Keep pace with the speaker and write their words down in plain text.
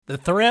The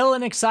thrill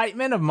and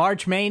excitement of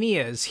March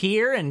Mania is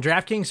here, and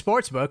DraftKings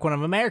Sportsbook, one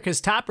of America's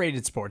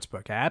top-rated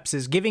sportsbook apps,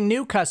 is giving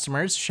new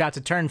customers a shot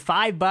to turn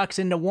 $5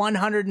 into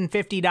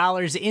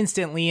 $150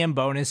 instantly in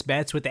bonus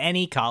bets with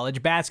any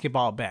college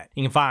basketball bet.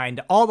 You can find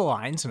all the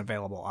lines and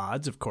available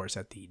odds, of course,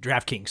 at the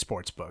DraftKings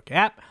Sportsbook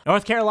app.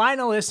 North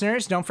Carolina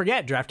listeners, don't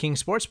forget,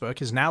 DraftKings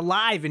Sportsbook is now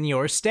live in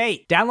your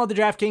state. Download the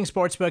DraftKings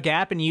Sportsbook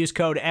app and use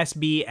code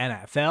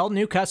SBNFL.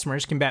 New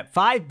customers can bet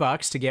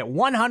 $5 to get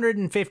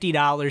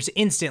 $150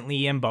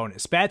 instantly in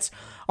bonus bets,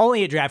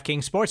 only at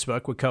DraftKings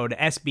Sportsbook with code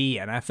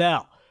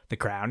SBNFL. The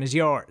crown is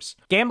yours.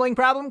 Gambling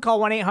problem? Call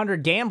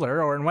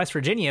 1-800-GAMBLER, or in West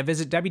Virginia,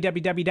 visit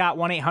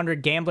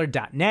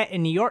www.1800gambler.net.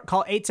 In New York,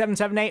 call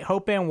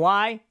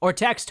 877-8-HOPE-NY or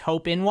text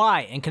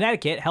HOPE-NY. In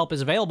Connecticut, help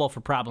is available for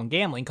problem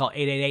gambling. Call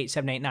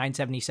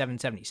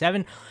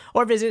 888-789-7777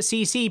 or visit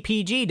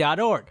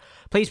ccpg.org.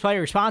 Please play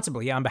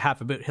responsibly on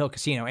behalf of Boot Hill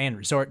Casino and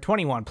Resort.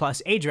 21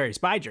 plus, age varies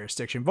by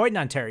jurisdiction. Void in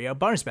Ontario.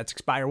 Bonus bets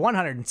expire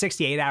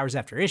 168 hours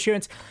after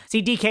issuance.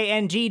 See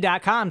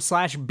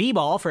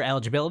dkng.com/bball for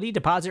eligibility,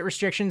 deposit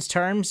restrictions,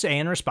 terms,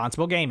 and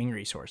responsible gaming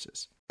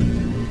resources.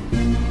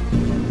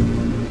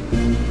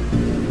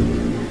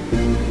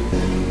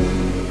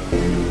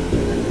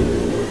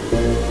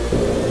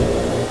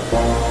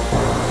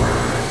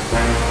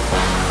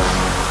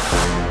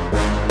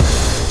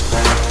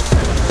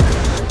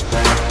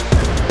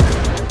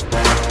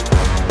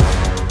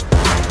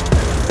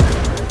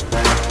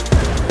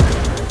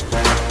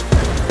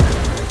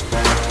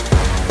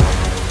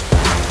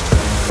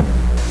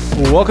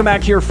 Welcome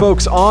back here,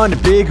 folks, on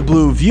Big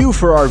Blue View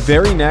for our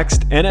very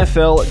next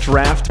NFL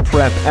Draft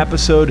Prep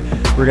episode.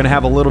 We're going to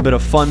have a little bit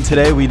of fun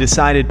today. We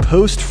decided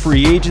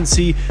post-free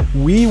agency,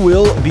 we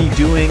will be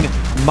doing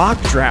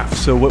mock drafts.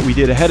 So what we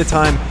did ahead of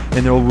time,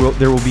 and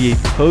there will be a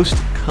post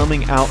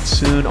coming out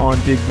soon on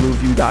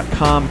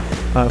bigblueview.com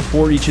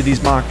for each of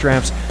these mock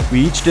drafts.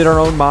 We each did our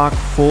own mock,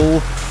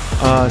 full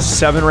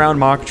 7-round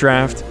mock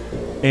draft,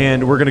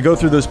 and we're going to go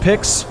through those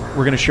picks.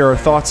 We're going to share our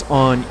thoughts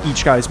on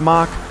each guy's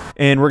mock.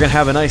 And we're going to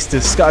have a nice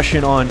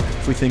discussion on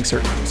if we think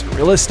certain things are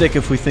realistic,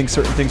 if we think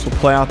certain things will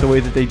play out the way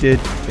that they did,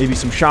 maybe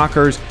some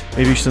shockers,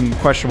 maybe some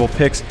questionable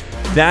picks.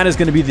 That is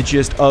going to be the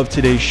gist of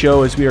today's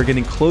show as we are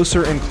getting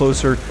closer and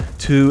closer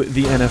to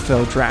the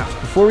NFL draft.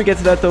 Before we get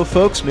to that, though,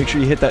 folks, make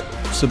sure you hit that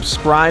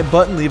subscribe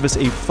button. Leave us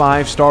a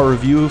 5-star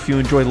review if you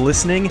enjoy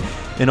listening.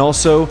 And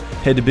also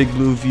head to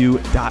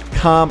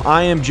bigblueview.com.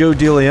 I am Joe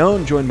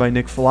DeLeon, joined by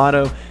Nick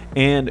Filato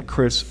and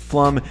Chris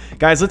Flum.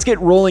 Guys, let's get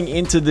rolling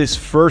into this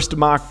first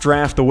mock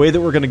draft. The way that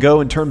we're going to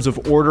go in terms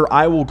of order,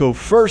 I will go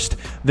first,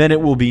 then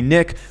it will be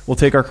Nick. We'll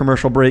take our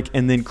commercial break,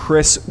 and then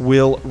Chris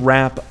will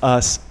wrap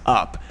us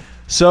up.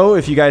 So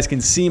if you guys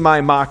can see my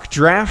mock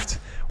draft,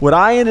 what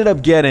I ended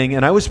up getting,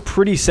 and I was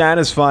pretty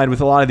satisfied with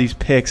a lot of these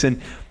picks,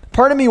 and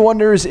part of me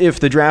wonders if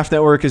the Draft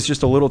Network is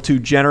just a little too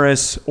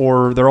generous,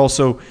 or they're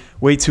also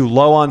way too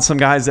low on some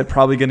guys that are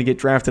probably going to get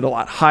drafted a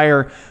lot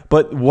higher.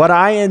 But what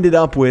I ended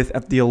up with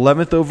at the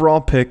 11th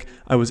overall pick,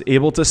 I was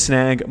able to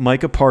snag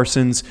Micah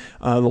Parsons,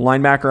 the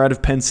linebacker out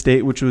of Penn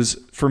State, which was,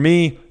 for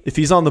me, if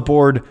he's on the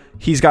board,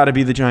 he's got to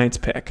be the Giants'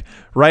 pick.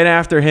 Right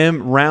after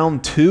him,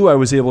 round 2, I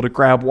was able to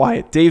grab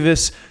Wyatt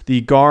Davis,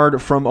 the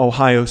guard from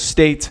Ohio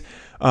State.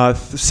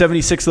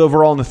 76th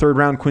overall in the 3rd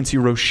round, Quincy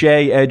Roche,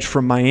 edge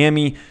from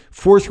Miami.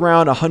 4th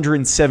round,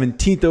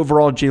 117th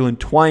overall, Jalen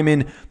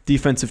Twyman,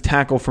 defensive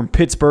tackle from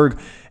Pittsburgh.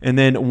 And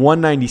then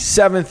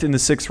 197th in the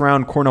 6th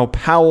round, Cornell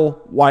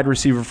Powell, wide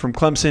receiver from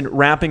Clemson.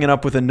 Wrapping it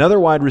up with another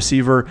wide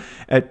receiver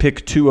at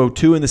pick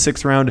 202 in the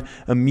 6th round,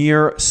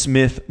 Amir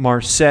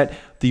Smith-Marset,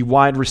 the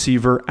wide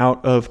receiver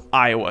out of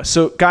Iowa.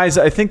 So, guys,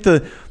 I think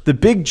the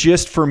big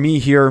gist for me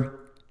here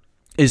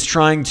is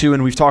trying to,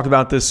 and we've talked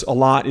about this a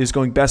lot, is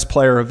going best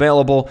player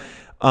available.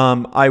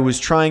 I was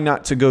trying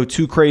not to go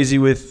too crazy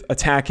with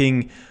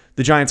attacking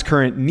the Giants'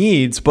 current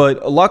needs,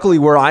 but luckily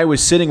where I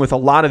was sitting with a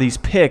lot of these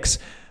picks,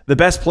 the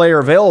best player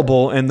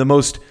available and the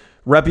most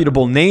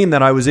reputable name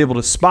that I was able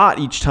to spot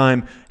each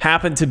time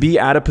happened to be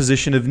at a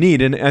position of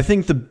need. And I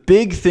think the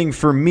big thing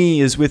for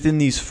me is within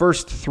these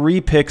first 3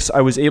 picks,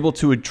 I was able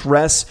to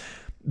address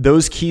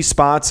those key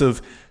spots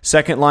of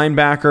second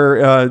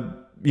linebacker,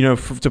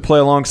 to play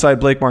alongside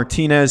Blake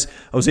Martinez.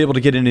 I was able to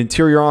get an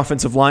interior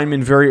offensive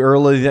lineman very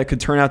early that could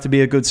turn out to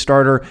be a good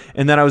starter.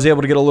 And then I was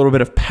able to get a little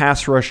bit of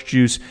pass rush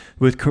juice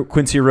with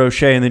Quincy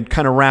Roche, and then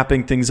kind of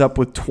wrapping things up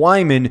with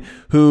Twyman,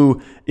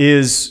 who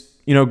is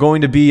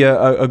going to be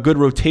a good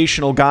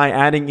rotational guy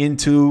adding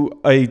into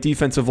a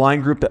defensive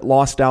line group that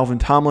lost Dalvin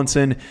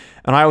Tomlinson.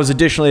 And I was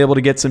additionally able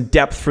to get some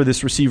depth for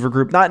this receiver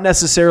group. Not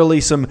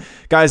necessarily some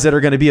guys that are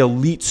going to be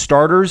elite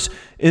starters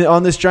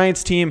on this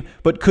Giants team,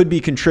 but could be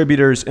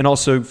contributors and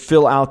also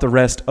fill out the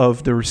rest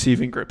of the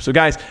receiving group. So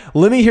guys,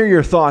 let me hear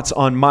your thoughts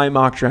on my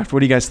mock draft. What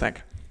do you guys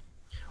think?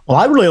 Well,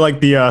 I really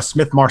like the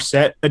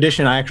Smith-Marset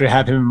edition. I actually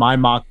have him in my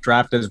mock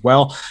draft as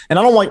well. And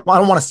I don't want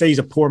to say he's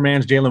a poor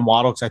man's Jalen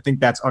Waddle because I think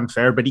that's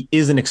unfair, but he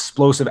is an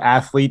explosive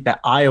athlete that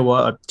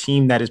Iowa, a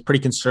team that is pretty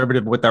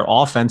conservative with their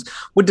offense,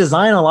 would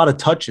design a lot of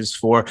touches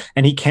for.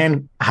 And he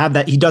can have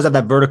that. He does have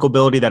that vertical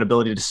ability, that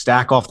ability to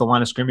stack off the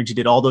line of scrimmage. He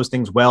did all those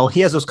things well. He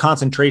has those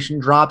concentration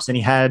drops, and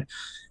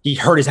he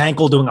hurt his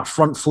ankle doing a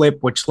front flip,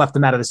 which left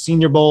him out of the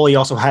Senior Bowl. He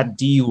also had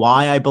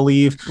DUI, I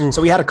believe.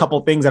 So he had a couple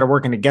of things that are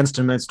working against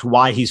him as to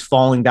why he's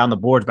falling down the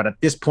boards. But at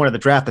this point of the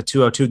draft, the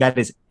 202, that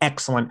is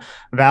excellent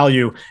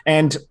value.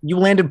 And you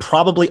landed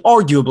probably,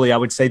 arguably, I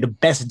would say, the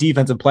best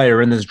defensive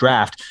player in this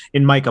draft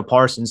in Micah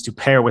Parsons to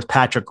pair with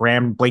Patrick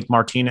Graham, Blake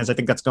Martinez. I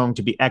think that's going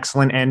to be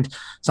excellent. And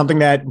something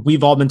that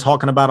we've all been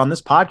talking about on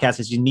this podcast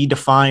is you need to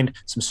find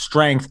some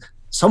strength,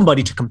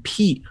 somebody to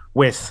compete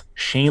with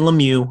Shane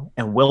Lemieux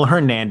and Will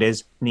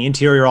Hernandez in the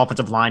interior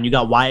offensive line. You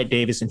got Wyatt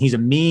Davis, and he's a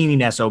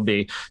mean SOB.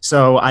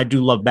 So I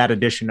do love that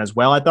addition as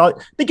well. I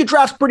think your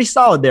draft's pretty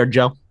solid there,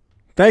 Joe.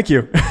 Thank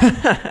you.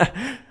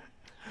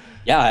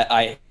 Yeah,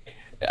 I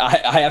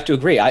have to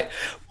agree.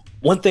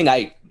 One thing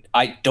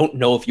I don't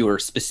know if you were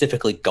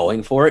specifically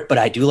going for it, but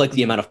I do like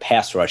the amount of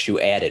pass rush you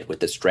added with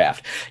this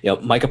draft.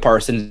 Micah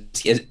Parsons,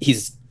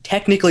 he's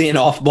technically an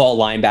off-ball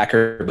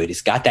linebacker, but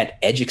he's got that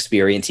edge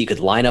experience. He could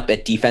line up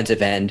at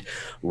defensive end,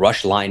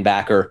 rush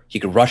linebacker.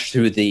 He could rush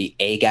through the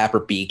A gap or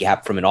B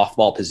gap from an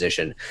off-ball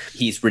position.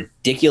 He's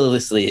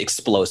ridiculously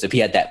explosive. He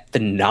had that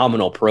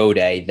phenomenal pro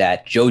day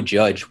that Joe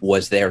Judge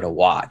was there to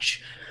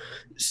watch.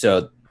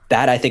 So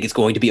that I think is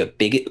going to be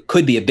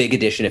could be a big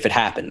addition if it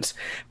happens.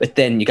 But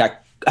then you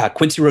got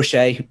Quincy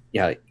Roche.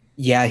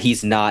 Yeah,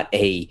 he's not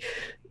a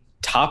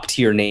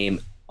top-tier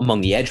name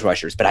among the edge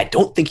rushers, but I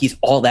don't think he's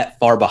all that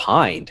far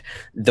behind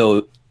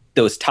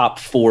those top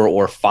 4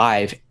 or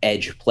 5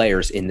 edge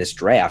players in this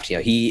draft.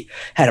 He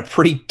had a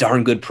pretty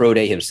darn good pro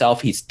day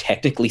himself. He's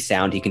technically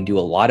sound. He can do a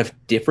lot of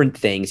different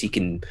things. He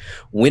can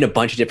win a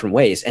bunch of different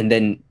ways. And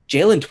then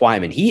Jalen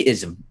Twyman, he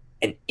is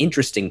an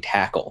interesting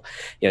tackle.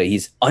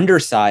 He's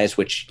undersized,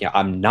 which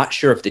I'm not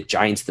sure if the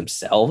Giants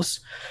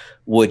themselves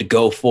would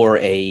go for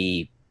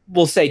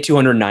we'll say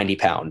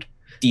 290-pound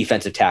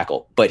defensive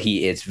tackle, but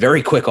he is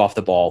very quick off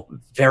the ball,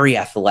 very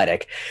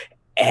athletic,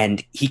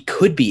 and he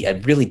could be a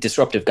really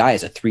disruptive guy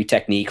as a 3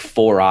 technique,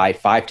 4-eye,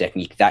 5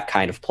 technique, that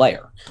kind of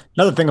player.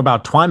 Another thing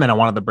about Twyman I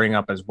wanted to bring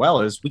up as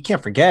well is we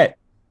can't forget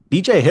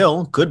BJ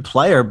Hill, good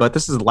player, but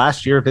this is the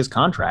last year of his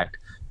contract.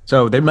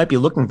 So they might be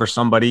looking for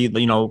somebody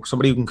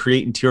who can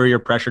create interior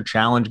pressure,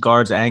 challenge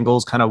guards,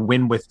 angles, kind of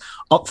win with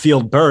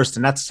upfield burst,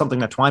 and that's something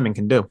that Twyman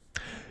can do.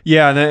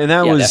 Yeah, and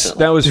that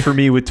definitely. was for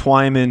me with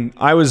Twyman.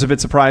 I was a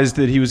bit surprised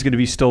that he was going to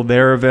be still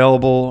there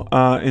available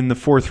in the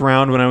 4th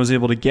round when I was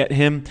able to get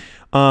him.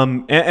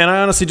 And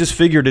I honestly just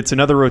figured it's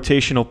another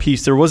rotational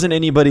piece. There wasn't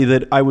anybody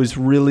that I was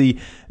really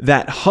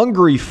that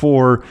hungry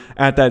for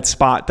at that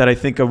spot that I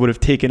think I would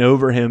have taken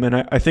over him.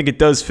 And I think it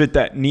does fit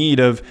that need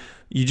of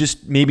you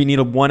just maybe need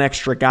one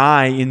extra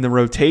guy in the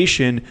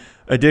rotation.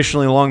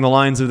 Additionally, along the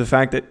lines of the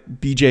fact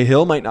that BJ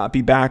Hill might not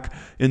be back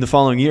in the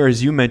following year,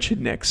 as you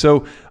mentioned, Nick.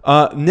 So,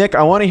 Nick,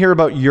 I want to hear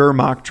about your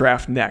mock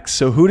draft next.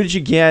 So who did you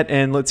get?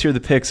 And let's hear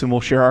the picks, and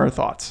we'll share our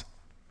thoughts.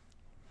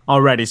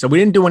 Alrighty, so we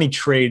didn't do any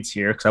trades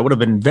here because I would have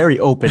been very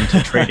open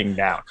to trading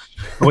down.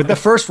 But with the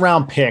 1st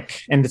round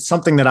pick, and it's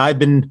something that I've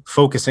been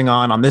focusing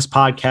on this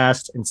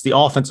podcast, it's the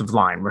offensive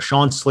line.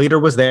 Rashawn Slater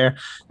was there,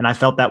 and I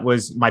felt that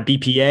was my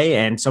BPA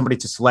and somebody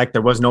to select.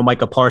 There was no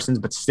Micah Parsons,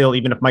 but still,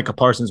 even if Micah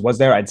Parsons was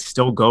there, I'd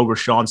still go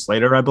Rashawn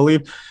Slater, I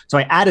believe. So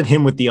I added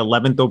him with the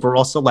 11th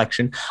overall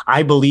selection.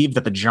 I believe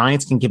that the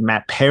Giants can give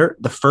Matt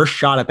Parrott the first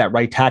shot at that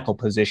right tackle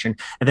position,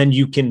 and then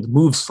you can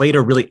move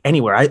Slater really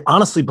anywhere. I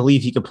honestly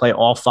believe he could play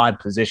all 5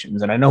 positions.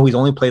 And I know he's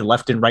only played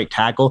left and right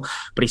tackle,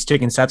 but he's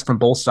taking sets from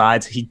both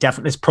sides.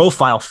 His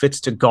profile fits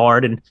to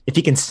guard. And if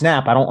he can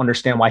snap, I don't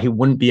understand why he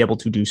wouldn't be able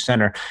to do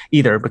center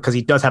either, because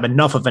he does have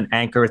enough of an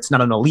anchor. It's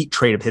not an elite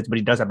trait of his, but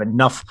he does have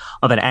enough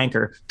of an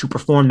anchor to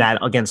perform that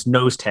against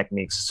nose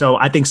techniques. So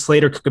I think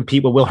Slater could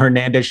compete with Will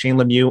Hernandez, Shane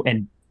Lemieux,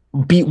 and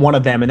beat one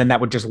of them. And then that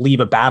would just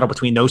leave a battle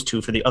between those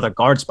two for the other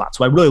guard spot.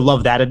 So I really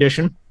love that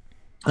addition.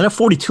 And at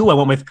 42, I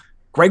went with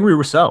Gregory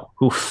Rousseau,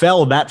 who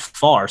fell that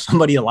far,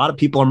 somebody a lot of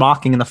people are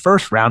mocking in the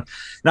 1st round.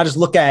 And I just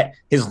look at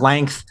his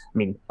length.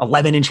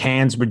 11-inch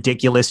hands,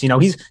 ridiculous.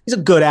 He's a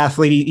good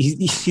athlete.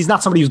 He's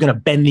not somebody who's going to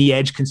bend the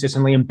edge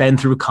consistently and bend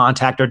through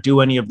contact or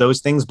do any of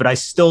those things, but I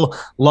still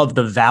love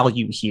the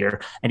value here.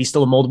 And he's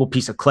still a moldable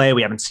piece of clay.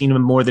 We haven't seen him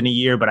in more than a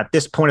year, but at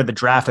this point of the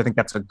draft, I think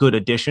that's a good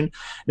addition.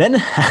 Then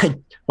I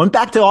went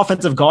back to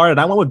offensive guard, and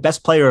I went with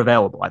best player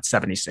available at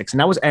 76, and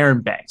that was Aaron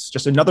Banks.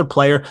 Just another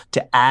player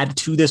to add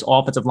to this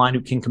offensive line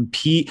who can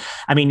compete.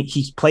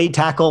 He played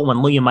tackle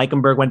when William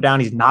Eichenberg went down.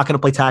 He's not going to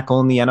play tackle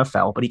in the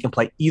NFL, but he can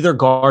play either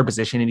guard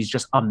position, and he's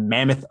just a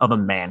mammoth of a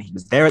man. He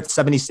was there at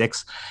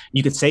 76.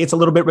 You could say it's a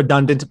little bit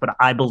redundant, but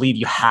I believe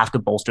you have to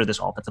bolster this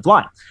offensive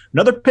line.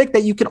 Another pick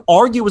that you can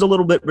argue was a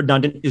little bit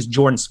redundant is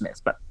Jordan Smith,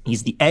 but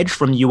He's the edge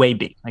from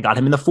UAB. I got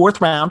him in the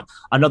 4th round,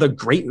 another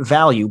great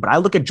value, but I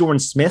look at Jordan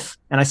Smith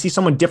and I see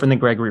someone different than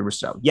Gregory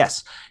Rousseau.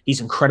 Yes,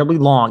 he's incredibly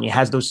long. He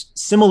has those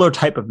similar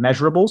type of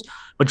measurables,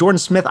 but Jordan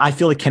Smith, I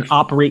feel like, can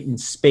operate in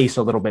space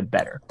a little bit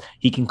better.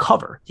 He can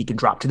cover. He can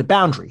drop to the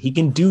boundary. He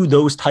can do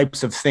those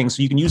types of things.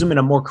 So you can use him in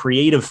a more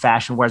creative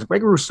fashion, whereas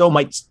Gregory Rousseau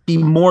might be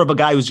more of a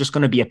guy who's just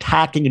going to be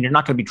attacking and you're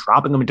not going to be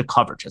dropping him into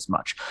coverage as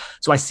much.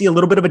 So I see a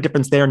little bit of a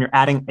difference there, and you're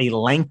adding a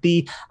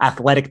lengthy,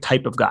 athletic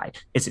type of guy.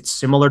 Is it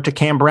similar to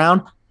Cam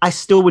Brown? I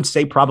still would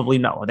say probably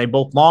no. Are they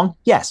both long?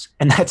 Yes.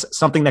 And that's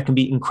something that can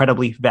be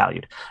incredibly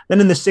valued.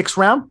 Then in the 6th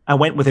round, I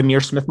went with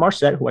Ihmir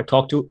Smith-Marsette, who I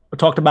talked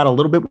about a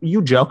little bit with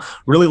you, Joe.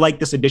 Really like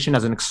this addition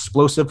as an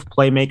explosive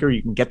playmaker.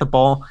 You can get the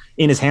ball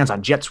in his hands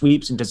on jet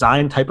sweeps and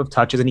design type of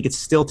touches, and he could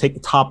still take the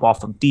top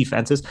off of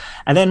defenses.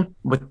 And then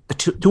with the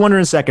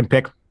 202nd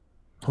pick,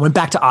 I went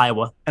back to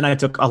Iowa, and I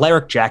took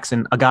Alaric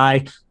Jackson, a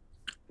guy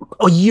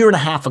a year and a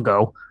half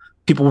ago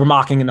people were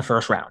mocking in the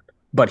 1st round,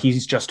 but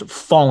he's just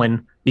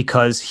fallen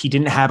because he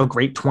didn't have a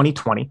great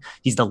 2020.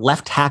 He's the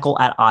left tackle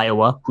at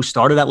Iowa who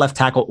started at left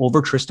tackle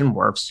over Tristan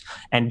Wirfs,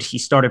 and he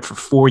started for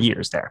 4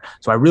 years there.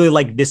 So I really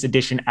like this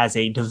addition as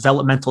a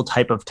developmental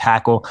type of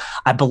tackle.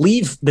 I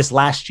believe this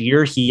last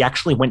year he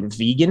actually went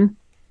vegan,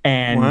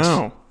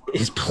 and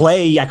his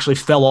play actually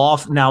fell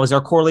off. Now, is there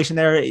a correlation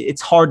there?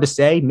 It's hard to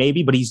say,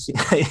 maybe, but he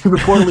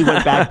reportedly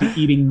went back to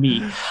eating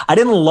meat. I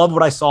didn't love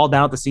what I saw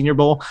down at the Senior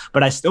Bowl,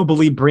 but I still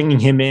believe bringing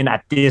him in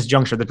at this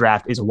juncture of the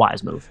draft is a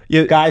wise move.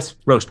 Yeah, guys,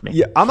 roast me.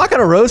 Yeah, I'm not going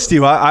to roast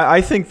you.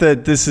 I think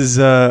that this is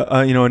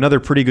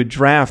another pretty good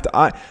draft.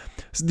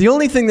 The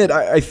only thing that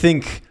I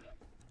think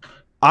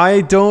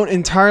I don't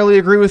entirely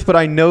agree with, but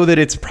I know that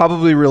it's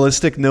probably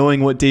realistic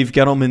knowing what Dave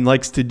Gettleman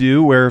likes to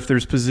do, where if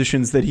there's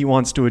positions that he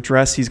wants to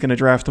address, he's going to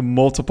draft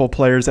multiple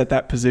players at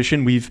that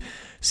position. We've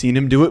seen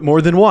him do it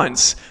more than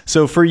once.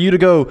 So for you to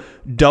go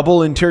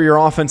double interior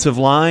offensive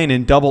line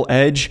and double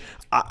edge,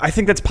 I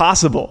think that's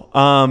possible.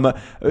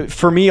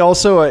 For me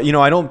also,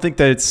 I don't think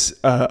that it's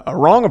a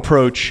wrong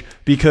approach,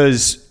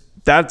 because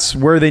that's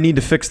where they need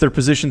to fix their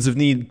positions of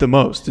need the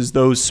most, is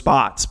those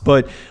spots.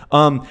 But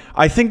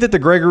I think that the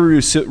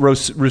Gregory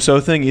Rousseau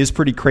thing is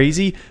pretty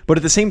crazy. But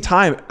at the same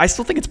time, I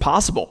still think it's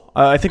possible.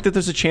 I think that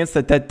there's a chance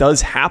that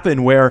does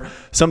happen, where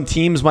some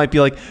teams might be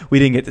like, we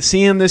didn't get to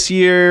see him this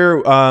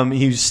year.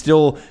 He's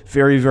still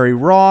very, very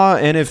raw.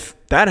 And if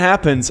that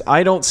happens,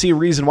 I don't see a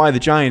reason why the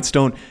Giants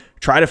don't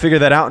try to figure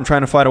that out and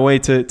trying to find a way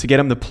to get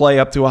him to play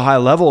up to a high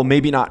level.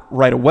 Maybe not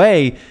right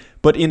away,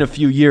 but in a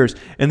few years.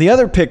 And the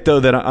other pick, though,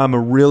 that I'm a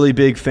really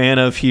big fan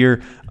of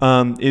here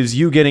is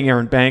you getting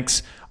Aaron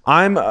Banks.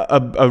 I'm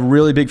a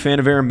really big fan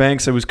of Aaron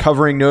Banks. I was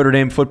covering Notre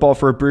Dame football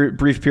for a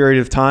brief period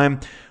of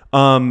time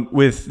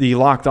with the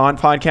Locked On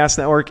Podcast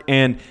Network,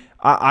 and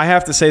I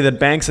have to say that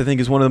Banks, I think,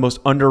 is one of the most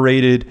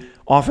underrated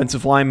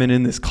offensive linemen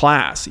in this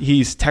class.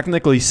 He's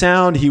technically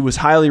sound. He was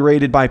highly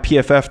rated by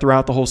PFF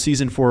throughout the whole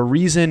season for a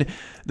reason.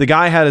 The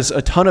guy has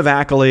a ton of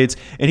accolades,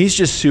 and he's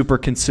just super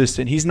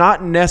consistent. He's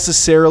not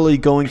necessarily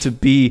going to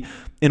be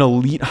an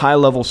elite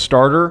high-level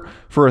starter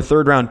for a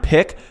 3rd-round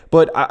pick,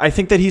 but I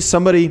think that he's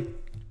somebody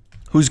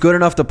who's good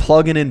enough to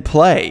plug in and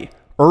play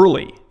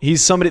early.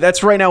 He's somebody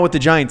that's right now what the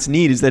Giants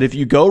need, is that if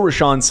you go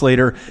Rashawn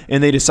Slater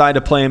and they decide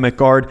to play him at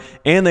guard,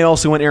 and they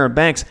also went Aaron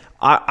Banks,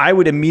 I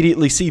would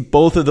immediately see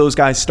both of those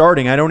guys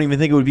starting. I don't even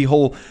think it would be a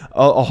whole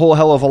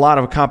hell of a lot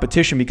of a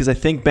competition, because I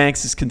think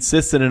Banks is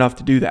consistent enough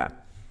to do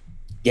that.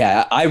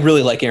 Yeah, I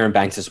really like Aaron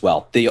Banks as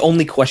well. The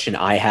only question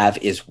I have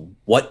is,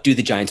 what do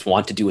the Giants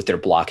want to do with their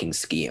blocking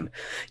scheme?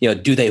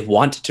 Do they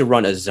want to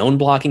run a zone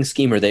blocking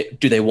scheme, or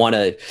do they want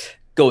to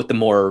go with the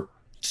more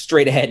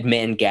straight ahead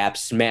man gap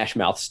smash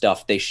mouth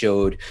stuff they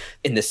showed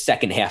in the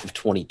second half of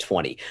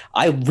 2020?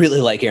 I really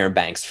like Aaron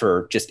Banks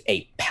for just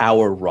a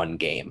power run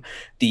game.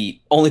 The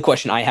only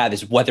question I have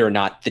is whether or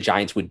not the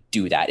Giants would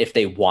do that if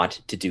they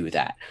want to do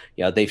that.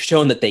 They've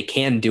shown that they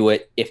can do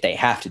it if they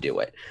have to do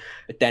it.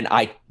 But then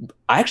I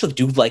actually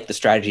do like the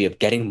strategy of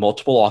getting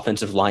multiple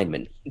offensive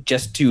linemen,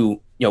 just to,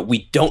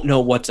 we don't know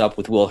what's up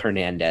with Will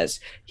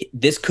Hernandez.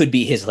 This could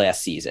be his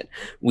last season.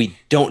 We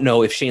don't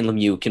know if Shane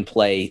Lemieux can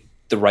play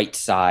the right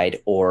side,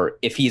 or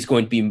if he's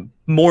going to be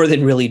more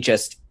than really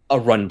just a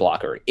run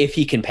blocker, if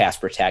he can pass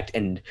protect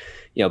and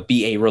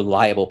be a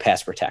reliable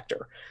pass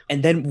protector.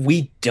 And then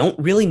we don't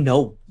really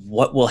know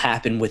what will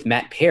happen with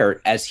Matt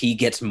Peart as he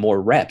gets more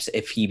reps,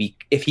 if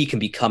he can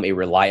become a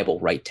reliable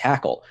right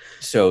tackle.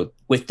 So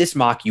with this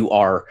mock, you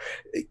are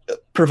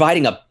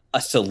providing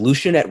a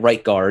solution at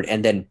right guard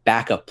and then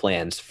backup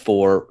plans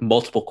for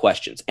multiple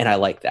questions, and I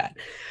like that.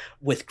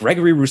 With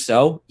Gregory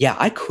Rousseau, yeah,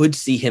 I could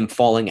see him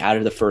falling out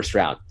of the 1st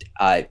round.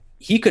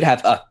 He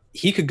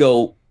could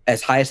go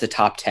as high as the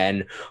top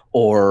 10,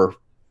 or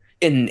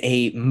in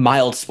a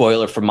mild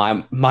spoiler for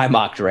my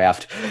mock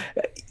draft,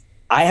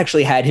 I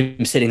actually had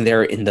him sitting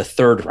there in the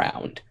 3rd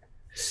round.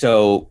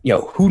 So,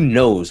 who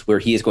knows where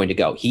he is going to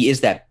go? He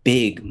is that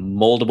big,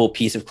 moldable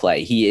piece of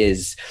clay.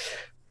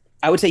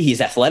 I would say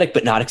he's athletic,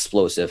 but not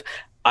explosive.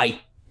 I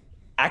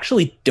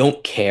actually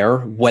don't care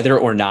whether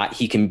or not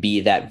he can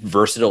be that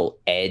versatile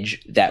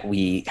edge that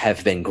we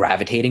have been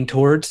gravitating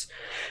towards,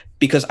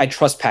 because I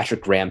trust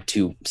Patrick Graham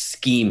to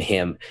scheme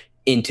him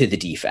into the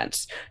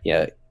defense.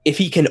 If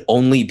he can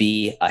only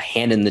be a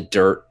hand in the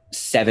dirt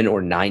 7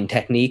 or 9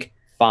 technique,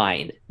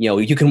 fine.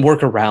 You can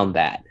work around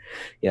that.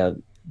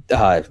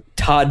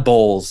 Todd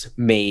Bowles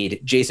made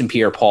Jason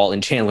Pierre-Paul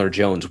and Chandler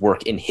Jones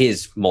work in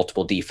his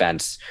multiple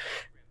defense.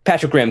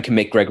 Patrick Graham can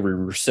make Gregory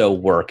Rousseau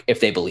work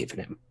if they believe in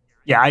him.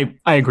 Yeah,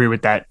 I agree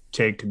with that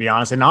take, to be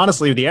honest. And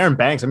honestly, with the Aaron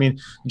Banks,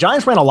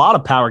 Giants ran a lot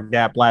of power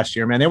gap last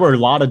year, man. There were a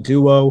lot of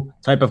duo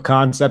type of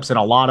concepts and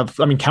a lot of,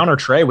 counter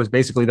Trey was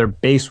basically their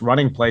base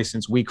running play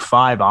since week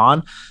 5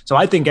 on. So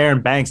I think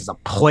Aaron Banks is a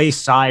play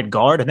side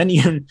guard. And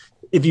then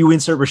if you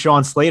insert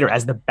Rashawn Slater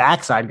as the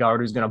backside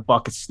guard who's going to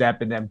bucket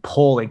step and then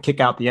pull and kick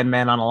out the end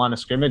man on a line of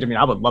scrimmage,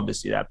 I would love to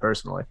see that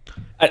personally.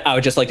 I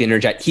would just like to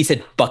interject. He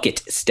said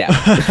bucket step.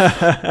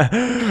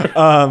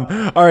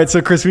 All right,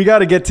 so Chris, we got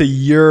to get to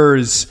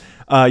your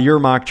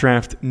mock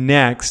draft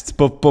next.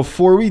 But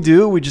before we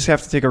do, we just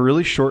have to take a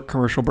really short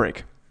commercial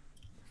break.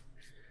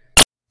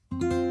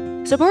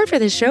 Support for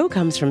this show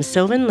comes from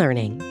Sylvan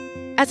Learning.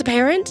 As a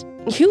parent,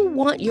 you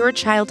want your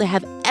child to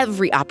have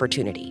every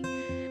opportunity.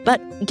 But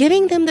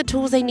giving them the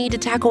tools they need to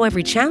tackle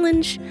every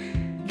challenge,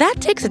 that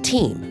takes a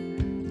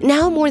team.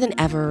 Now more than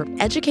ever,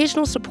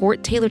 educational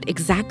support tailored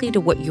exactly to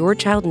what your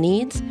child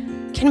needs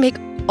can make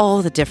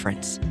all the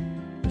difference.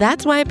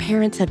 That's why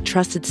parents have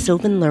trusted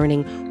Sylvan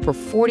Learning for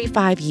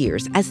 45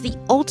 years as the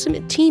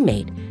ultimate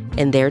teammate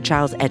in their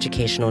child's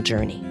educational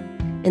journey,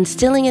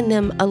 instilling in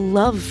them a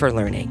love for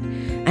learning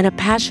and a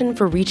passion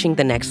for reaching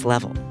the next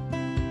level.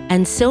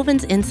 And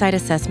Sylvan's Insight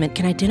Assessment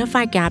can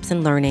identify gaps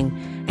in learning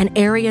and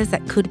areas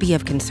that could be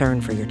of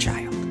concern for your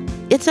child.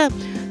 It's a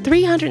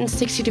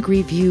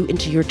 360-degree view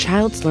into your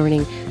child's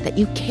learning that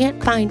you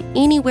can't find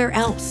anywhere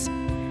else,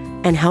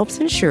 and helps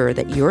ensure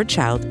that your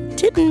child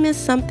didn't miss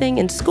something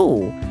in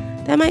school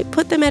that might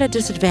put them at a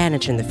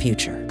disadvantage in the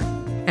future.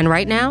 And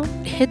right now,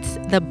 it's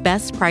the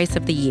best price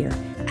of the year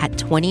at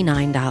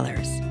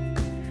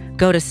 $29.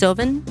 Go to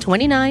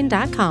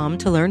sylvan29.com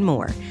to learn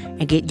more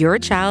and get your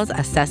child's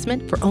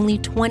assessment for only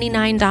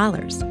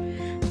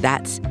 $29.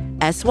 That's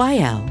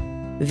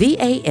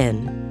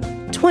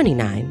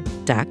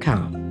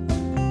SYLVAN29.com.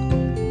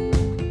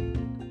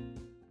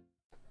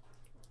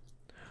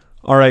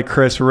 All right,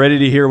 Chris, we're ready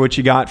to hear what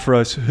you got for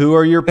us. Who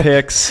are your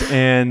picks?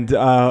 And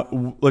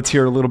let's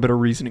hear a little bit of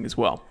reasoning as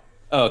well.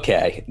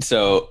 Okay,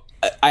 so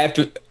I have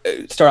to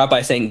start out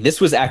by saying this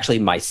was actually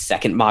my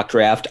second mock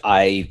draft.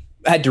 I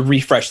had to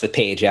refresh the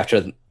page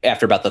after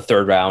about the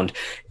third round.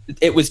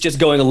 It was just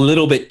going a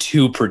little bit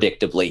too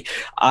predictably.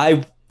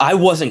 I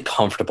wasn't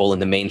comfortable in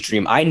the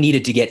mainstream. I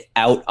needed to get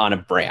out on a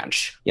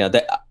branch.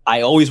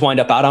 I always wind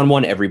up out on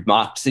one every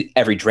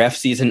draft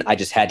season. I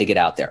just had to get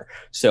out there.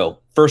 So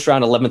first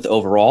round, 11th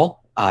overall,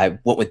 I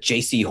went with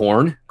J.C.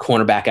 Horn,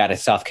 cornerback out of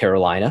South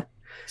Carolina.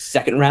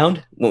 Second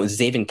round, went with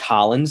Zaven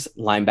Collins,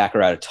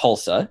 linebacker out of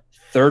Tulsa.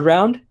 Third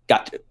round,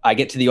 I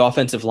get to the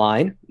offensive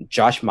line,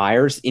 Josh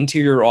Myers,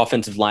 interior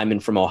offensive lineman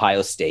from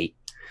Ohio State.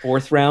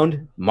 Fourth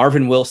round,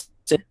 Marvin Wilson,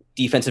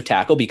 defensive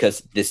tackle,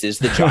 because this is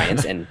the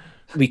Giants and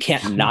we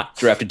can't not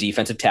draft a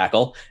defensive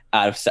tackle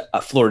out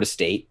of Florida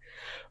State.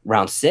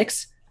 Round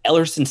 6,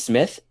 Ellerson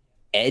Smith,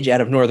 edge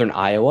out of Northern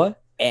Iowa.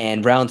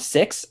 And round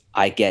 6,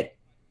 I get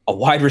a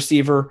wide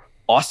receiver,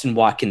 Austin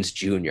Watkins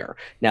Jr.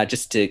 Now,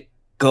 just to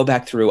go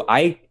back through,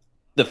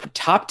 the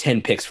top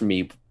 10 picks for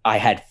me, I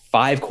had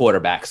 5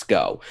 quarterbacks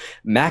go.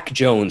 Mac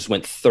Jones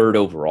went 3rd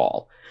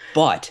overall,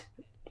 but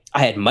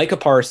I had Micah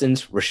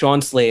Parsons,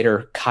 Rashawn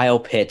Slater, Kyle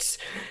Pitts,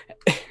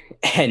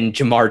 and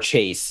Jamar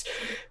Chase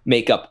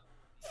make up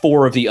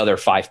 4 of the other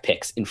 5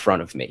 picks in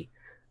front of me.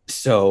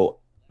 So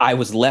I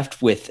was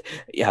left with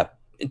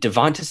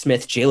Devonta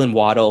Smith, Jalen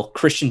Waddle,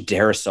 Christian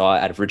Darrisaw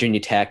out of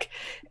Virginia Tech,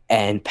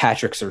 and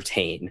Patrick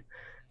Surtain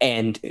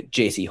and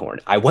J.C.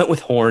 Horn. I went with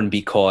Horn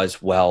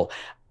because, well,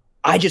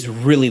 I just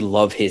really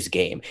love his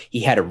game. He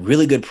had a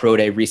really good pro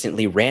day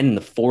recently, ran in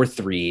the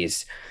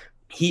 4.3s.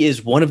 He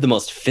is one of the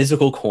most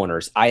physical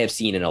corners I have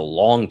seen in a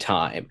long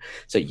time.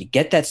 So you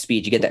get that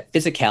speed, you get that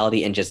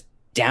physicality, and just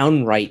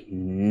downright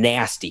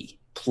nasty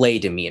play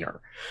demeanor.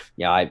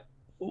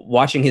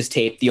 Watching his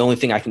tape, the only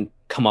thing I can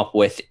come up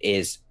with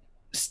is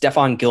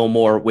Stephon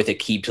Gilmore with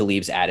Aqib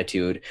Talib's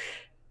attitude.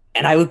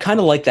 And I would kind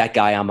of like that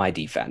guy on my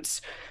defense.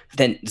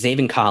 Then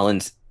Zaven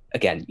Collins,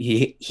 again,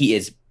 he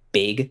is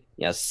big,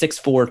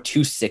 6'4",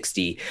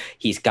 260.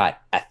 He's got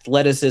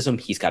athleticism.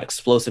 He's got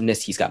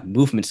explosiveness. He's got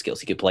movement skills.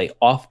 He could play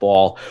off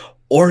ball,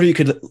 or you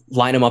could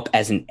line him up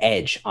as an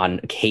edge on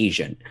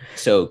occasion.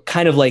 So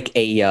kind of like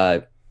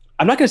I'm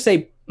not going to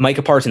say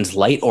Micah Parsons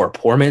light or a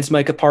poor man's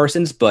Micah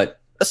Parsons, but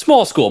a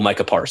small school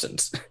Micah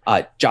Parsons.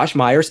 Josh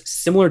Myers,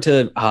 similar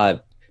to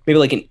maybe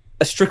like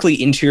a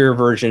strictly interior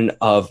version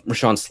of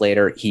Rashawn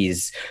Slater.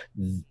 He's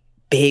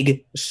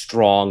big,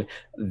 strong,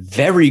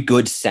 very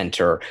good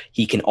center.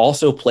 He can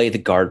also play the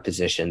guard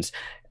positions.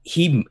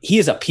 He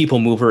is a people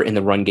mover in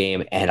the run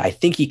game, and I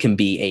think he can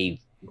be a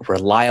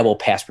reliable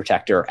pass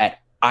protector at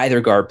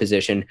either guard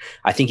position.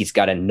 I think he's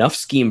got enough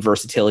scheme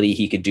versatility.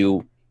 He could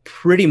do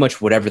pretty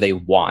much whatever they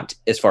want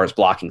as far as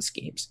blocking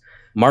schemes.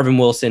 Marvin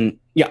Wilson,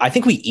 yeah, I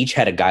think we each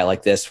had a guy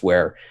like this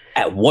where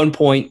at one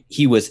point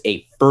he was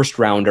a first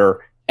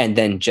rounder and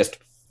then just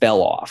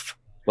fell off.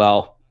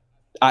 Well,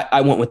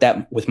 I went with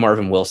that with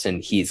Marvin Wilson.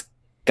 He's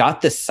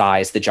got the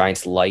size the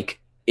Giants like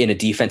in a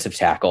defensive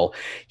tackle.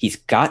 He's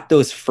got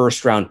those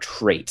first round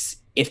traits.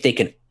 If they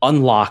can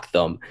unlock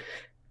them,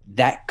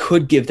 that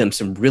could give them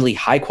some really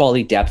high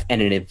quality depth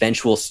and an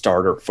eventual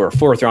starter for a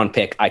 4th round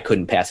pick. I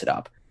couldn't pass it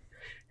up.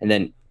 And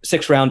then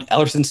 6th round,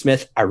 Ellerson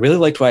Smith. I really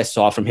liked what I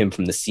saw from him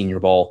from the Senior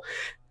Bowl.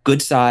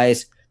 Good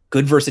size,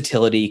 good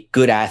versatility,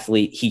 good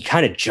athlete. He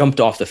kind of jumped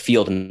off the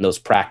field in those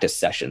practice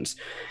sessions.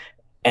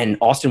 And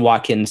Austin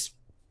Watkins,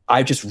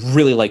 I just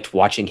really liked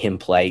watching him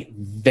play.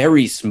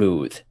 Very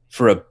smooth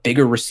for a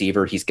bigger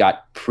receiver. He's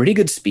got pretty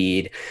good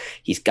speed.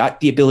 He's got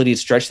the ability to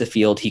stretch the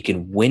field. He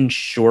can win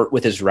short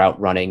with his route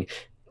running,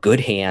 good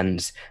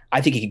hands. I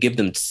think he could give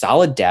them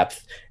solid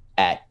depth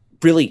at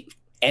really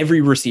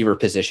every receiver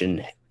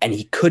position, and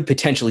he could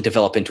potentially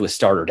develop into a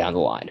starter down the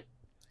line.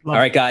 All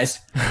right, guys,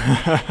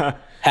 have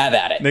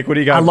at it. Nick, what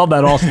do you got? I love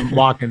that Austin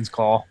Watkins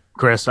call,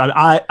 Chris.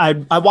 I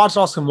watched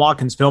Austin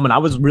Watkins film, and I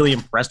was really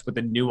impressed with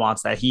the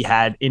nuance that he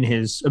had in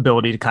his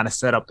ability to kind of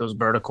set up those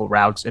vertical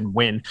routes and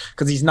win,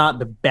 because he's not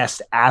the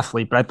best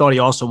athlete, but I thought he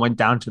also went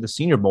down to the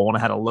Senior Bowl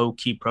and had a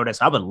low-key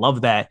protest. I would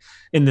love that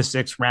in the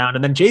 6th round.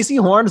 And then J.C.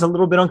 Horn is a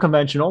little bit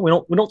unconventional.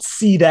 We don't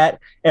see that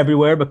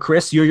everywhere, but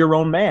Chris, you're your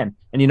own man.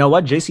 And you know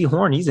what? J.C.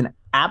 Horn, he's an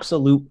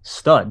absolute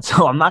stud.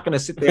 So I'm not going to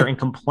sit there and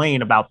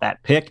complain about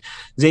that pick.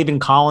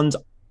 Zaven Collins,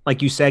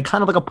 like you said,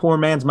 kind of like a poor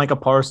man's Micah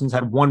Parsons,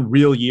 had one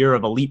real year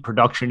of elite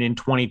production in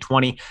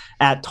 2020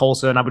 at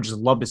Tulsa. And I would just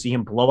love to see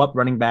him blow up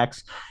running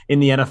backs in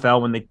the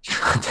NFL when they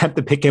attempt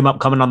to pick him up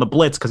coming on the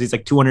blitz, because he's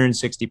like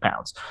 260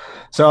 pounds.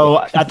 So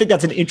I think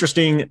that's an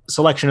interesting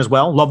selection as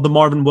well. Love the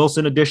Marvin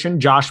Wilson addition.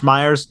 Josh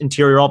Myers,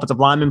 interior offensive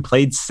lineman,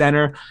 played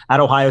center at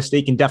Ohio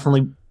State, can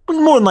definitely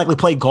more than likely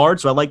play guard.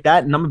 So I like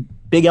that. And I'm a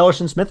big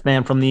Ellerson Smith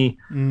fan from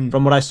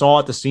what I saw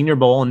at the Senior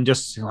Bowl. And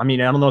just, I mean,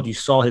 I don't know if you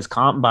saw his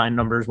combine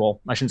numbers. Well,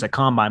 I shouldn't say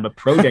combine, but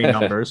pro day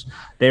numbers.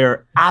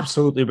 They're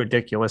absolutely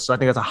ridiculous. So I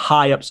think that's a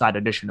high upside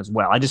addition as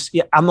well.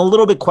 I'm a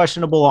little bit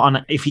questionable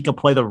on if he can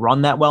play the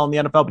run that well in the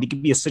NFL, but he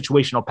could be a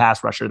situational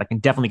pass rusher that can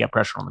definitely get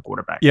pressure on the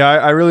quarterback. Yeah,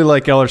 I really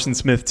like Ellerson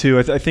Smith too.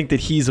 I think that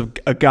he's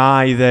a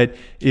guy that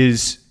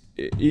he's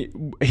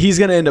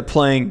going to end up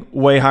playing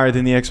way higher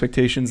than the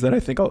expectations that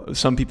I think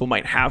some people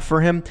might have for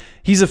him.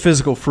 He's a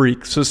physical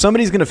freak. So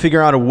somebody's going to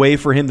figure out a way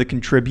for him to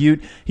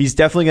contribute. He's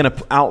definitely going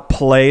to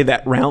outplay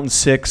that round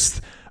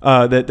 6th,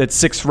 that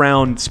 6th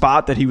round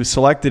spot that he was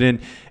selected in.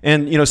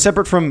 And, you know,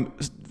 separate from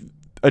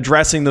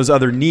addressing those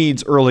other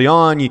needs early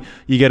on, you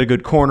get a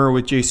good corner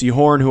with J.C.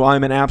 Horn, who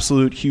I'm an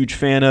absolute huge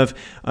fan of.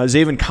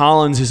 Zaven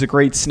Collins is a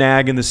great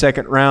snag in the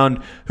 2nd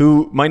round,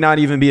 who might not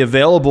even be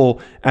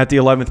available at the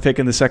 11th pick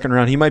in the 2nd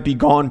round. He might be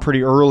gone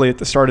pretty early at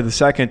the start of the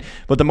 2nd.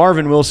 But the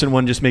Marvin Wilson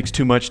one just makes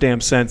too much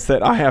damn sense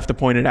that I have to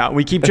point it out.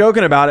 We keep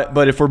joking about it,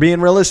 but if we're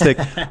being realistic,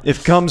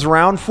 if comes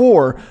round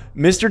 4,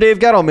 Mr. Dave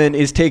Gettleman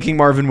is taking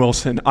Marvin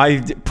Wilson.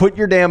 Put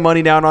your damn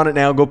money down on it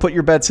now. Go put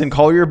your bets in.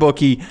 Call your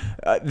bookie.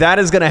 That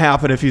is going to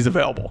happen if he's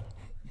available.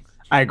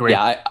 I agree.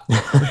 Yeah,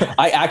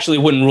 I actually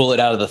wouldn't rule it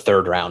out of the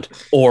 3rd round.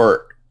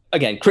 Or,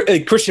 again,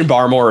 Christian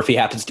Barmore, if he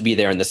happens to be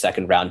there in the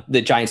 2nd round.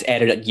 The Giants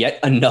added yet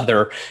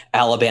another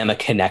Alabama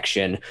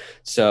connection.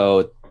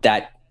 So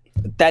that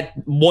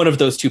one of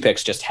those 2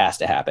 picks just has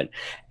to happen.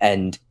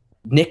 And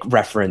Nick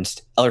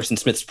referenced Ellerson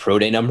Smith's pro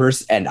day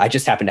numbers, and I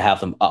just happen to have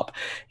them up.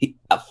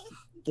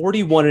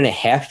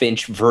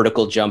 41.5-inch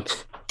vertical jump,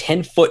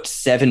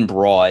 10'7"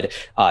 broad,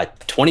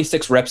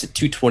 26 reps at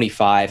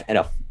 225, and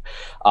a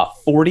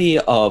 40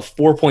 of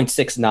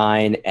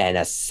 4.69, and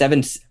a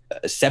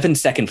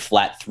 7-second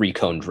flat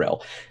 3-cone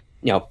drill.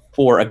 You know,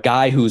 for a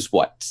guy who's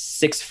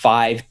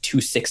 6'5",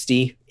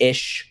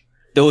 260-ish,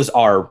 those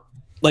are,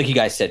 like you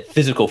guys said,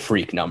 physical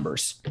freak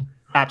numbers.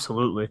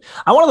 Absolutely.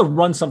 I wanted to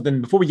run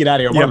something before we get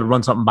out of here. I wanted to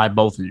run something by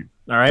both of you.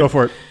 All right, go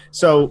for it.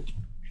 So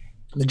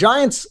the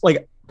Giants,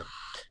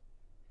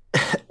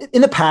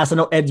 in the past, I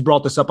know Ed's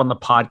brought this up on the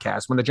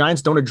podcast, when the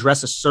Giants don't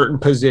address a certain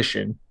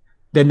position,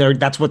 then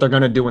that's what they're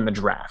going to do in the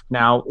draft.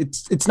 Now,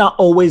 it's not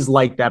always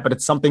like that, but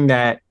it's something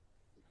that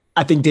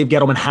I think Dave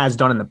Gettleman has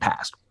done in the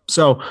past.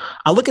 So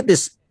I look at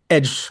this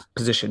edge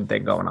position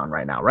thing going on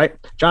right now, right?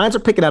 Giants are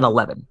picking at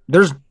 11.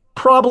 There's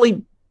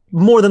probably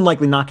more than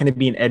likely not going to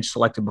be an edge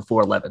selected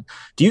before 11.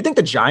 Do you think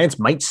the Giants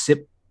might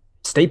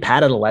stay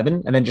pat at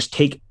 11 and then just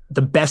take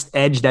the best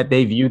edge that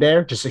they view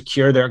there to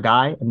secure their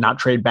guy and not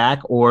trade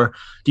back? Or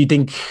do you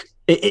think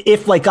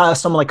if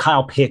someone like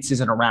Kyle Pitts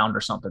isn't around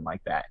or something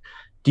like that,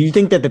 do you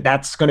think that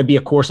that's going to be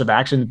a course of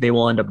action that they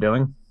will end up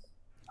doing?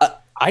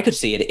 I could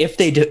see it if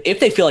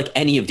they feel like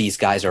any of these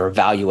guys are a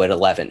value at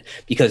 11,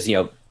 because,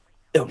 you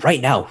know, right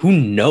now, who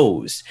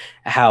knows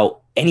how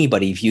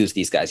anybody views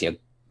these guys? You know,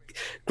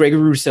 Gregory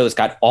Rousseau's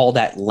got all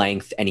that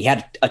length, and he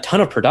had a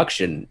ton of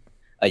production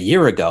a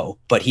year ago,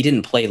 but he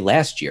didn't play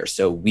last year,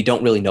 so we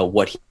don't really know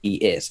what he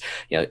is.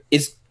 You know,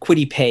 is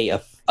Kwity Paye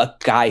a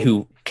guy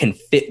who can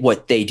fit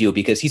what they do,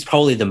 because he's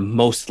probably the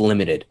most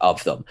limited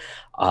of them.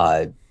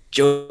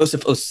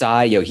 Joseph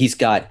Osai, he's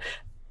got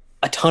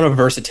a ton of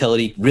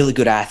versatility, really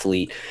good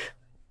athlete,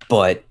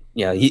 but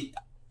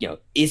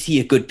is he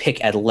a good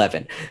pick at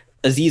 11?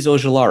 Azeez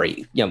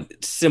Ojulari,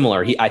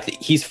 similar. I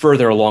think he's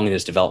further along in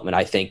his development.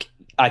 I think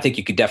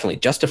you could definitely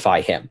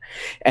justify him.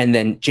 And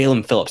then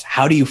Jaelan Phillips,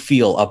 how do you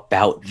feel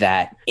about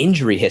that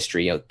injury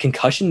history?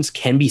 Concussions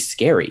can be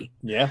scary.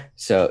 Yeah.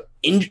 So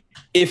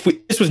if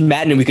this was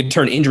Madden and we could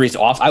turn injuries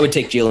off, I would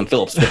take Jaelan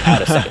Phillips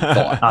without a second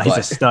thought. He's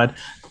a stud.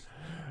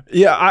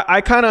 Yeah,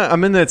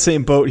 I'm in that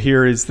same boat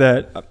here, is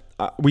that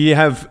we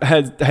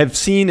have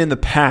seen in the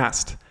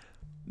past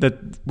that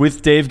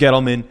with Dave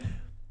Gettleman,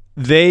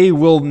 they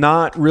will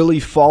not really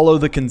follow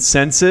the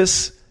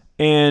consensus,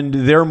 and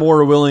they're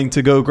more willing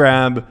to go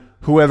grab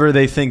whoever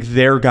they think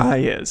their guy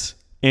is.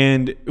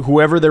 And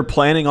whoever they're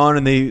planning on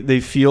and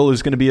they feel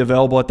is going to be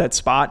available at that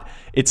spot,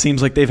 it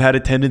seems like they've had a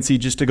tendency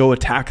just to go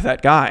attack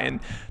that guy. And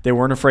they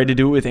weren't afraid to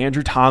do it with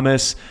Andrew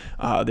Thomas.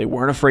 They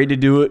weren't afraid to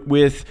do it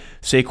with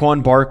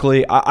Saquon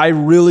Barkley. I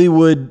really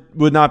would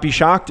not be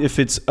shocked if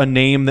it's a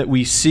name that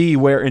we see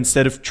where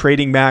instead of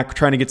trading back,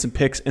 trying to get some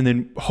picks, and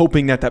then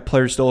hoping that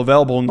player's still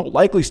available, and they'll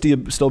likely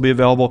still be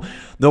available,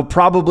 they'll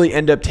probably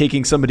end up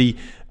taking somebody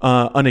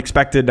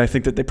unexpected. I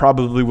think that they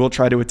probably will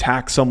try to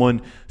attack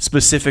someone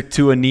specific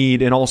to a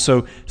need and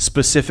also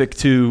specific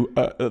to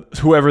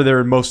whoever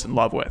they're most in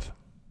love with.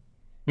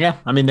 Yeah,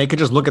 I mean, they could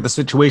just look at the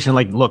situation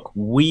like, look,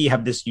 we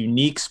have this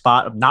unique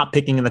spot of not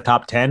picking in the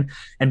top 10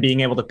 and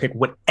being able to pick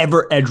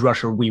whatever edge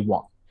rusher we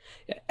want.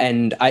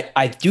 And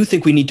I do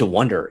think we need to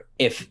wonder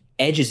if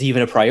edge is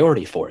even a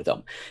priority for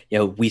them.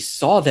 We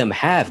saw them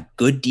have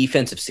good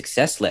defensive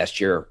success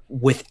last year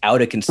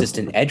without a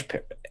consistent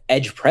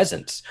edge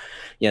presence.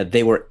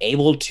 They were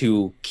able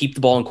to keep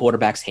the ball in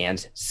quarterback's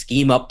hands,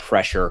 scheme up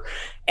pressure,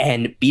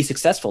 and be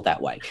successful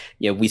that way.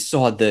 We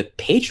saw the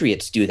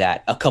Patriots do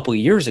that a couple of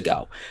years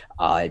ago.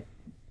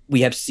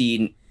 We have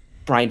seen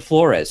Brian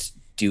Flores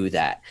do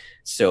that.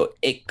 So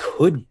it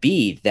could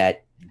be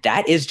that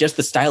is just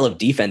the style of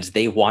defense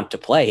they want to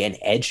play, and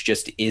edge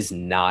just is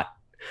not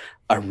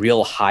a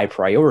real high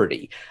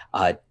priority.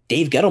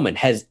 Dave Gettleman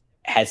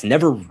has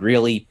never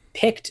really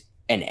picked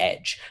an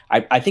edge.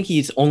 I think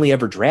he's only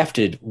ever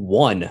drafted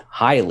one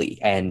highly,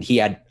 and he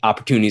had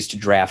opportunities to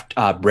draft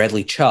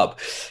Bradley Chubb,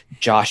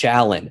 Josh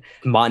Allen,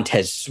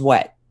 Montez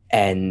Sweat,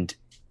 and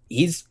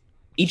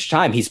each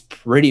time he's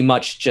pretty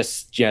much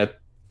just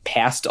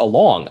passed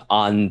along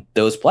on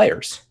those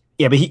players.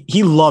 Yeah, but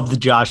he loved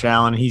Josh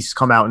Allen. He's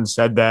come out and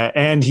said that.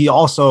 And he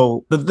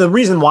also, the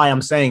reason why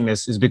I'm saying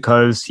this is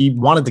because he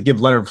wanted to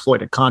give Leonard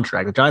Floyd a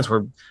contract. The Giants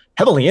were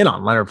heavily in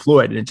on Leonard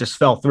Floyd, and it just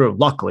fell through,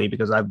 luckily,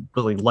 because I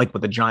really like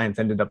what the Giants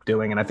ended up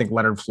doing. And I think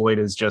Leonard Floyd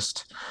is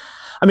just,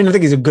 I think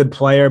he's a good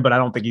player, but I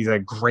don't think he's a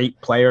great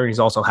player. He's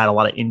also had a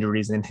lot of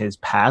injuries in his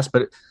past.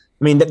 But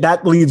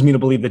that leads me to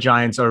believe the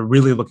Giants are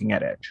really looking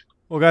at edge.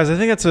 Well, guys, I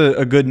think that's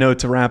a good note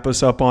to wrap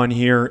us up on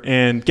here.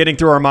 And getting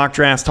through our mock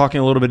drafts,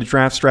 talking a little bit of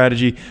draft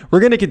strategy,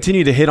 we're going to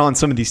continue to hit on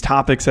some of these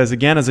topics as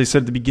I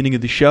said at the beginning of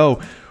the show,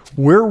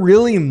 we're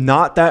really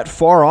not that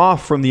far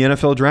off from the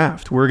NFL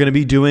draft. We're going to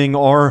be doing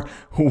our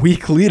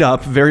week lead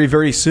up very,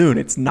 very soon.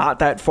 It's not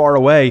that far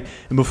away.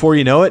 And before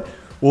you know it,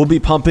 we'll be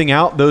pumping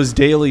out those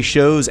daily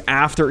shows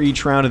after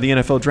each round of the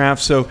NFL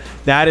draft. So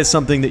that is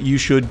something that you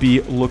should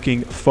be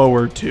looking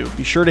forward to.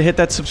 Be sure to hit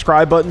that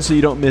subscribe button so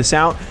you don't miss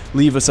out.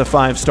 Leave us a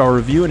 5-star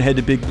review and head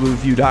to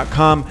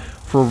bigblueview.com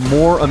for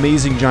more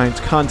amazing Giants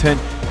content.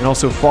 And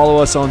also follow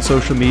us on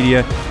social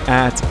media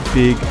at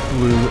Big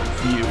Blue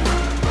View.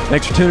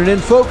 Thanks for tuning in,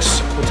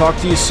 folks. We'll talk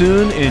to you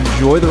soon.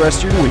 Enjoy the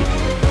rest of your week.